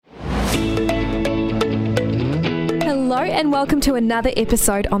Hello and welcome to another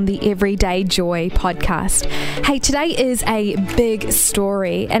episode on the Everyday Joy podcast. Hey, today is a big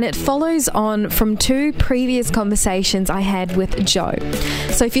story and it follows on from two previous conversations I had with Joe.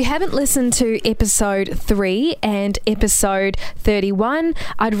 So if you haven't listened to episode 3 and episode 31,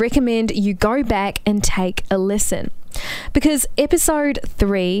 I'd recommend you go back and take a listen. Because episode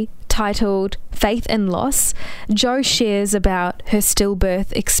 3, titled Faith and Loss, Joe shares about her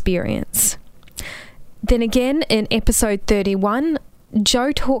stillbirth experience. Then again, in episode 31,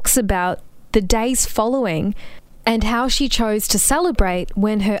 Joe talks about the days following and how she chose to celebrate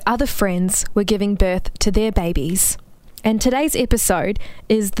when her other friends were giving birth to their babies. And today's episode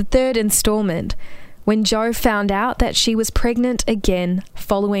is the third installment, when Joe found out that she was pregnant again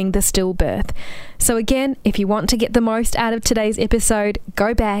following the stillbirth. So again, if you want to get the most out of today's episode,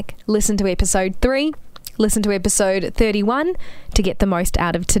 go back, listen to episode 3, listen to episode 31 to get the most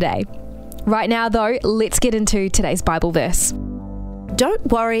out of today. Right now, though, let's get into today's Bible verse. Don't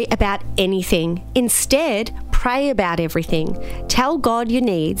worry about anything. Instead, pray about everything. Tell God your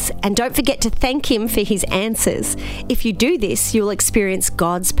needs and don't forget to thank Him for His answers. If you do this, you'll experience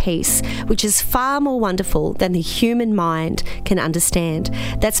God's peace, which is far more wonderful than the human mind can understand.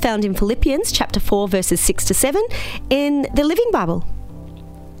 That's found in Philippians chapter 4, verses 6 to 7 in the Living Bible.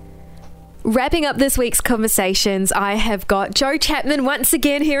 Wrapping up this week's conversations, I have got Joe Chapman once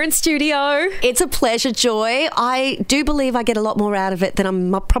again here in studio. It's a pleasure, Joy. I do believe I get a lot more out of it than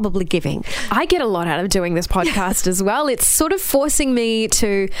I'm probably giving. I get a lot out of doing this podcast as well. It's sort of forcing me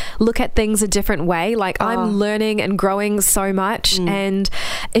to look at things a different way. Like I'm learning and growing so much. And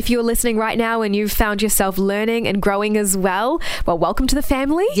if you're listening right now and you've found yourself learning and growing as well, well, welcome to the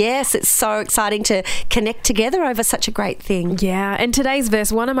family. Yes, it's so exciting to connect together over such a great thing. Yeah, and today's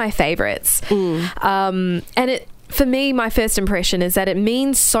verse, one of my favorites. And it, for me, my first impression is that it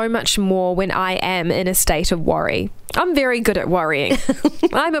means so much more when I am in a state of worry. I'm very good at worrying.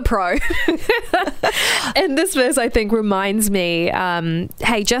 I'm a pro. And this verse, I think, reminds me,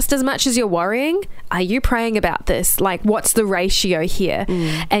 hey, just as much as you're worrying, are you praying about this? Like, what's the ratio here?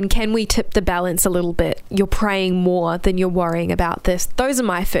 And can we tip the balance a little bit? You're praying more than you're worrying about this. Those are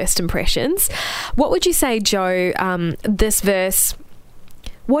my first impressions. What would you say, Joe, this verse...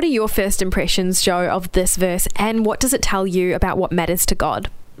 What are your first impressions, Joe, of this verse, and what does it tell you about what matters to God?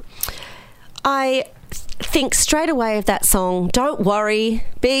 I think straight away of that song, don't worry,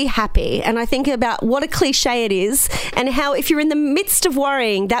 be happy. And I think about what a cliche it is and how if you're in the midst of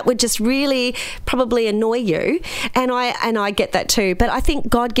worrying, that would just really probably annoy you. And I get that too. But I think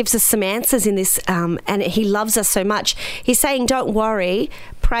God gives us some answers in this and He loves us so much. He's saying, don't worry,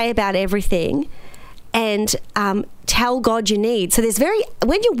 pray about everything. And tell God your needs. So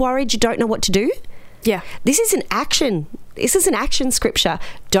when you're worried, you don't know what to do. Yeah. This is an action. This is an action scripture.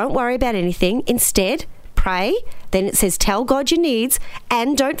 Don't worry about anything. Instead, pray. Then it says, tell God your needs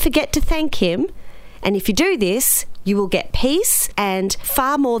and don't forget to thank Him. And if you do this, you will get peace and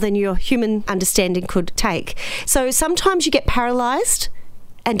far more than your human understanding could take. So sometimes you get paralyzed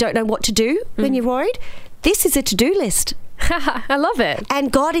and don't know what to do when you're worried. This is a to-do list. I love it.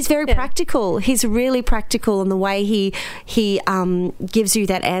 And God is very practical. He's really practical in the way He gives you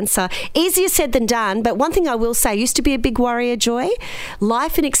that answer. Easier said than done, but one thing I will say, I used to be a big worrier, Joy.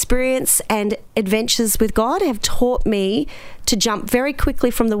 Life and experience and adventures with God have taught me to jump very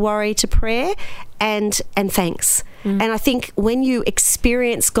quickly from the worry to prayer and thanks. And I think when you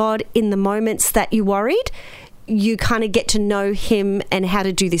experience God in the moments that you worried, you kind of get to know Him and how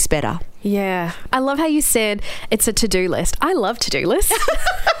to do this better. Yeah. I love how you said it's a to-do list. I love to-do lists.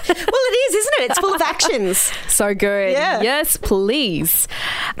 Well, it is, isn't it? It's full of actions. So good. Yeah. Yes, please.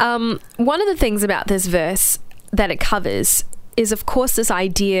 One of the things about this verse that it covers is, of course, this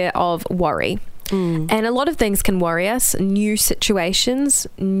idea of worry. And a lot of things can worry us. New situations,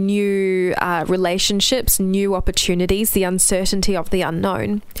 new relationships, new opportunities, the uncertainty of the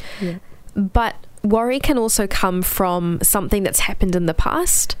unknown. Yeah. But worry can also come from something that's happened in the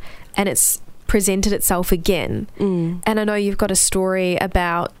past and it's presented itself again. And I know you've got a story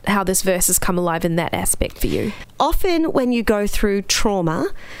about how this verse has come alive in that aspect for you. Often when you go through trauma,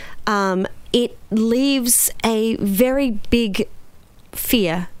 it leaves a very big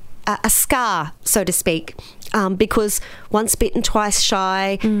fear, a scar, so to speak. Because once bitten, twice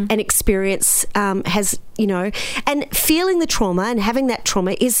shy, and experience has, and feeling the trauma and having that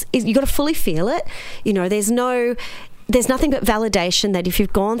trauma is you got to fully feel it. There's nothing but validation that if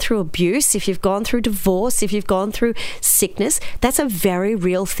you've gone through abuse, if you've gone through divorce, if you've gone through sickness, that's a very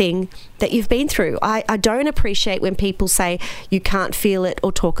real thing that you've been through. I don't appreciate when people say you can't feel it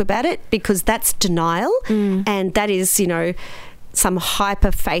or talk about it, because that's denial, and that is, some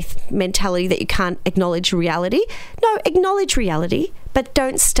hyper faith mentality that you can't acknowledge reality. No, acknowledge reality, but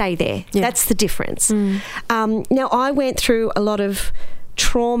don't stay there. Yeah. That's the difference. Now, I went through a lot of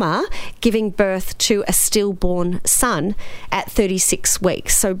trauma giving birth to a stillborn son at 36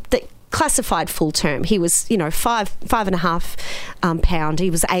 weeks. So the classified full term. He was, 5.5 pound. He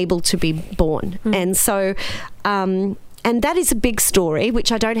was able to be born. And so, and that is a big story,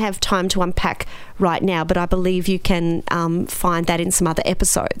 which I don't have time to unpack right now, but I believe you can find that in some other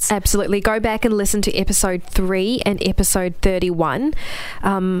episodes. Absolutely. Go back and listen to episode 3 and episode 31.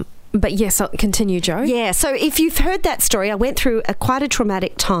 But yes, I'll continue, Jo. Yeah, so if you've heard that story, I went through quite a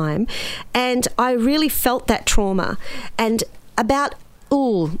traumatic time, and I really felt that trauma. And about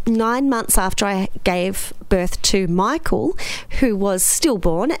 9 months after I gave birth to Michael, who was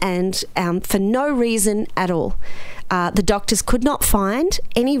stillborn, and for no reason at all, the doctors could not find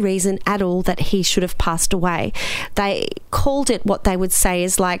any reason at all that he should have passed away. They called it what they would say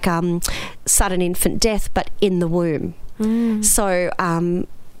is like sudden infant death, but in the womb. So,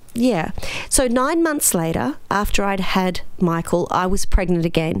 yeah. So 9 months later, after I'd had Michael, I was pregnant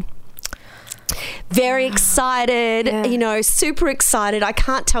again. Very excited, super excited. I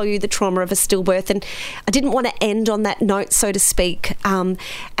can't tell you the trauma of a stillbirth, and I didn't want to end on that note, so to speak. And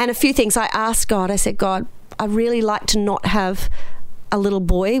a few things I asked God. I said, God, I really like to not have a little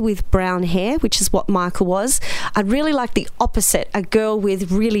boy with brown hair, which is what Michael was. I'd really like the opposite, a girl with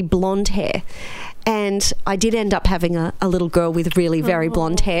really blonde hair. And I did end up having a little girl with really very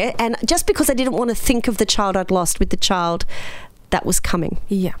blonde hair. And just because I didn't want to think of the child I'd lost with the child that was coming.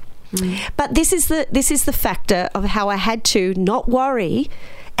 Yeah. But this is the factor of how I had to not worry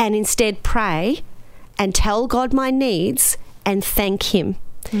and instead pray and tell God my needs and thank Him.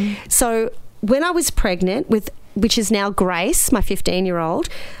 So when I was pregnant with, which is now Grace, my 15-year-old,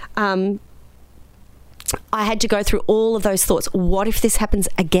 I had to go through all of those thoughts. What if this happens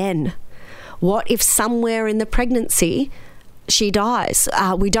again? What if somewhere in the pregnancy she dies?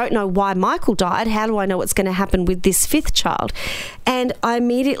 We don't know why Michael died. How do I know what's going to happen with this 5th child? And I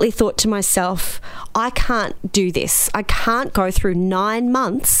immediately thought to myself, I can't do this. I can't go through 9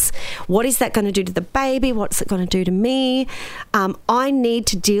 months. What is that going to do to the baby? What's it going to do to me? I need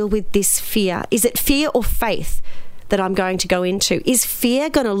to deal with this fear. Is it fear or faith that I'm going to go into? Is fear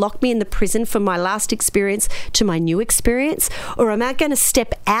going to lock me in the prison from my last experience to my new experience? Or am I going to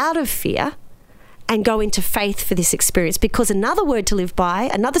step out of fear and go into faith for this experience? Because another word to live by,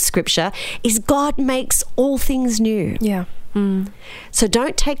 another scripture, is God makes all things new. Yeah. So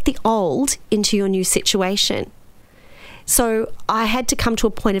don't take the old into your new situation. So I had to come to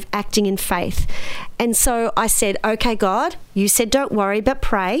a point of acting in faith. And so I said, okay, God, you said don't worry, but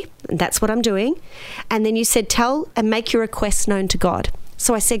pray. And that's what I'm doing. And then you said tell and make your requests known to God.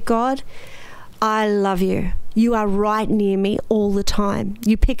 So I said, God, I love you. You are right near me all the time.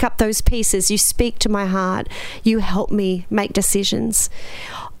 You pick up those pieces. You speak to my heart. You help me make decisions.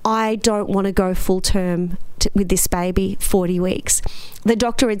 I don't want to go full term with this baby, 40 weeks. The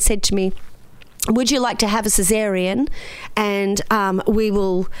doctor had said to me, would you like to have a cesarean? And we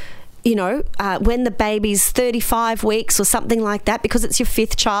will, when the baby's 35 weeks or something like that, because it's your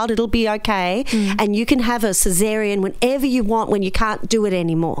 5th child, it'll be okay. And you can have a cesarean whenever you want, when you can't do it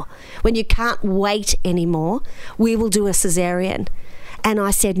anymore. When you can't wait anymore, we will do a cesarean. And I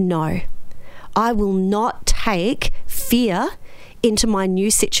said, no, I will not take fear into my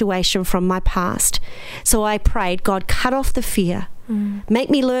new situation from my past. So I prayed, God, cut off the fear. Make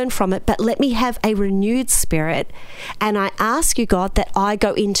me learn from it, but let me have a renewed spirit. And I ask you, God, that I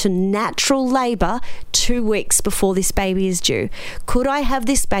go into natural labour 2 weeks before this baby is due. Could I have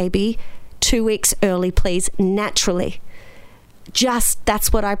this baby 2 weeks early, please, naturally? Just,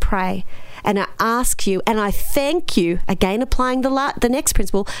 that's what I pray. And I ask you, and I thank you, again applying the next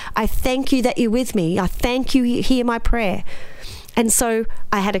principle, I thank you that you're with me. I thank you hear my prayer. And so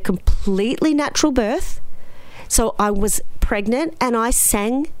I had a completely natural birth. So I was pregnant and I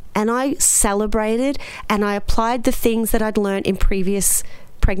sang and I celebrated and I applied the things that I'd learned in previous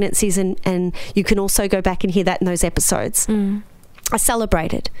pregnancies, and you can also go back and hear that in those episodes. I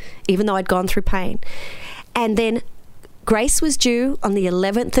celebrated, even though I'd gone through pain. And then Grace was due on the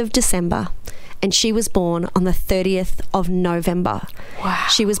 11th of December and she was born on the 30th of November. Wow.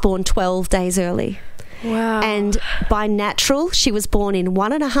 She was born 12 days early. Wow. And by natural, she was born in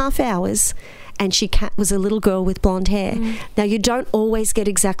 1.5 hours, and she was a little girl with blonde hair. Now, you don't always get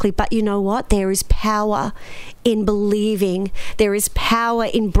exactly, but you know what? There is power in believing. There is power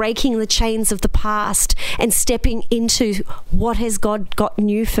in breaking the chains of the past and stepping into what has God got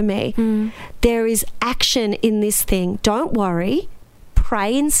new for me. There is action in this thing. Don't worry.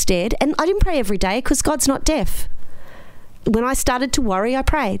 Pray instead. And I didn't pray every day because God's not deaf. when I started to worry, I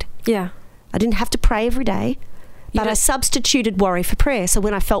prayed. Yeah. I didn't have to pray every day, but I substituted worry for prayer. So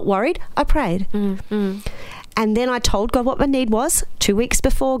when I felt worried, I prayed. And then I told God what my need was 2 weeks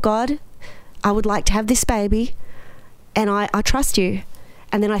before. God, I would like to have this baby, and I trust you.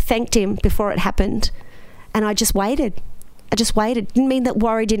 And then I thanked him before it happened, and I just waited. Didn't mean that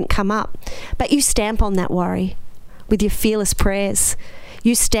worry didn't come up, but you stamp on that worry with your fearless prayers.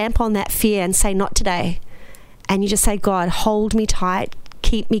 You stamp on that fear and say, not today. And you just say, God, hold me tight.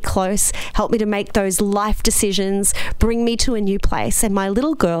 Keep me close, help me to make those life decisions, bring me to a new place. And my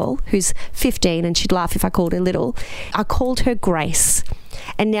little girl, who's 15, and she'd laugh if I called her little, I called her Grace.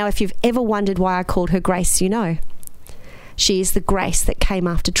 And now if you've ever wondered why I called her Grace, you know. She is the grace that came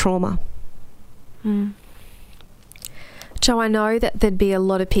after trauma. Jo, I know that there'd be a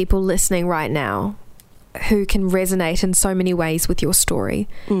lot of people listening right now who can resonate in so many ways with your story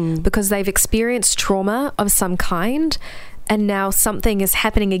because they've experienced trauma of some kind, and now something is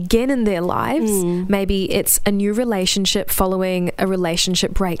happening again in their lives. Maybe it's a new relationship following a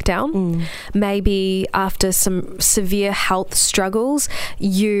relationship breakdown. Maybe after some severe health struggles,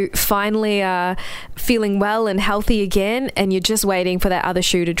 you finally are feeling well and healthy again, and you're just waiting for that other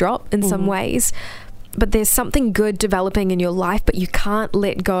shoe to drop in some ways. But there's something good developing in your life, but you can't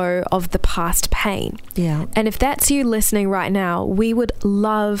let go of the past pain. Yeah. And if that's you listening right now, we would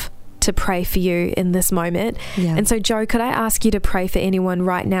love to pray for you in this moment. Yeah. And so, Jo, could I ask you to pray for anyone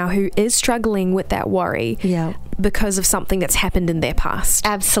right now who is struggling with that worry because of something that's happened in their past?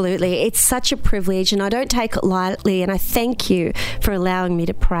 Absolutely. It's such a privilege, and I don't take it lightly, and I thank you for allowing me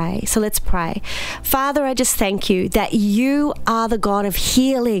to pray. So let's pray. Father, I just thank you that you are the God of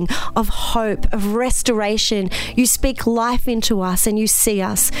healing, of hope, of restoration. You speak life into us, and you see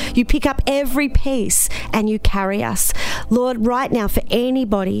us. You pick up every piece and you carry us. Lord, right now, for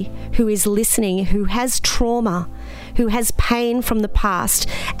anybody who is listening, who has trauma, who has pain from the past,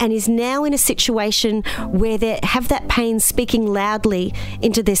 and is now in a situation where they have that pain speaking loudly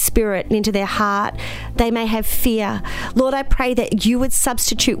into their spirit and into their heart. They may have fear. Lord, I pray that you would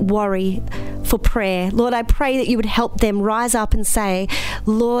substitute worry for prayer. Lord, I pray that you would help them rise up and say,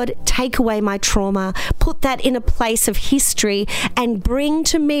 Lord, take away my trauma, put that in a place of history, and bring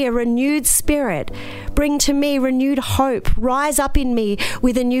to me a renewed spirit. Bring to me renewed hope. Rise up in me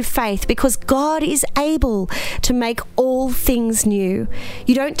with a new faith, because God is able to make all things new.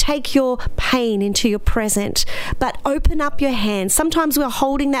 You don't take your pain into your present, but open up your hands. Sometimes we're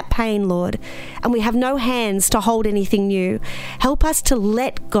holding that pain, Lord, and we have no hands to hold anything new. Help us to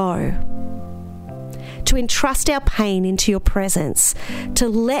let go, to entrust our pain into your presence, to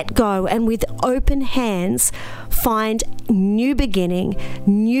let go, and with open hands find new beginning,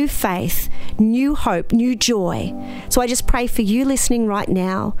 new faith, new hope, new joy. So I just pray for you listening right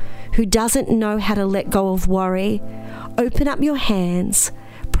now who doesn't know how to let go of worry. Open up your hands,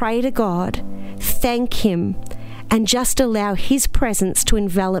 pray to God, thank Him, and just allow His presence to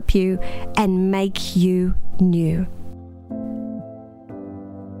envelop you and make you new.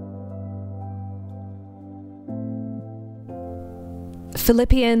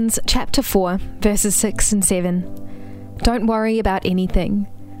 Philippians chapter 4, verses 6 and 7. Don't worry about anything.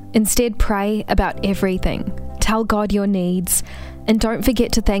 Instead, pray about everything. Tell God your needs, and don't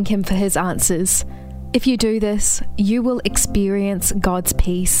forget to thank Him for His answers. If you do this, you will experience God's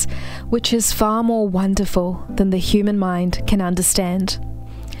peace, which is far more wonderful than the human mind can understand.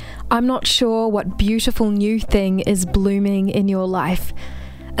 I'm not sure what beautiful new thing is blooming in your life,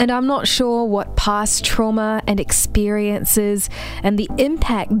 and I'm not sure what past trauma and experiences and the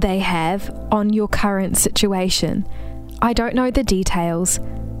impact they have on your current situation. I don't know the details,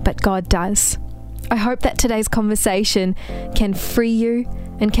 but God does. I hope that today's conversation can free you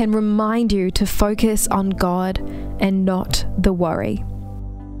and can remind you to focus on God and not the worry.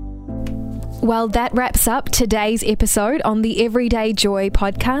 Well, that wraps up today's episode on the Everyday Joy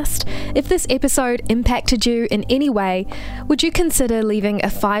podcast. If this episode impacted you in any way, would you consider leaving a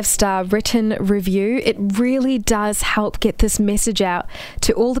 5-star written review? It really does help get this message out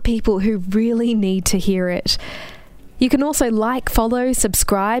to all the people who really need to hear it. You can also like, follow,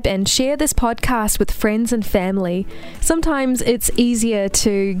 subscribe, and share this podcast with friends and family. Sometimes it's easier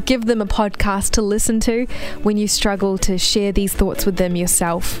to give them a podcast to listen to when you struggle to share these thoughts with them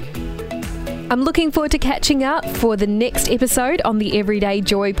yourself. I'm looking forward to catching up for the next episode on the Everyday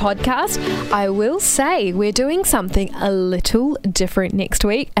Joy podcast. I will say we're doing something a little different next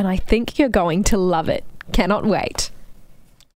week, and I think you're going to love it. Cannot wait.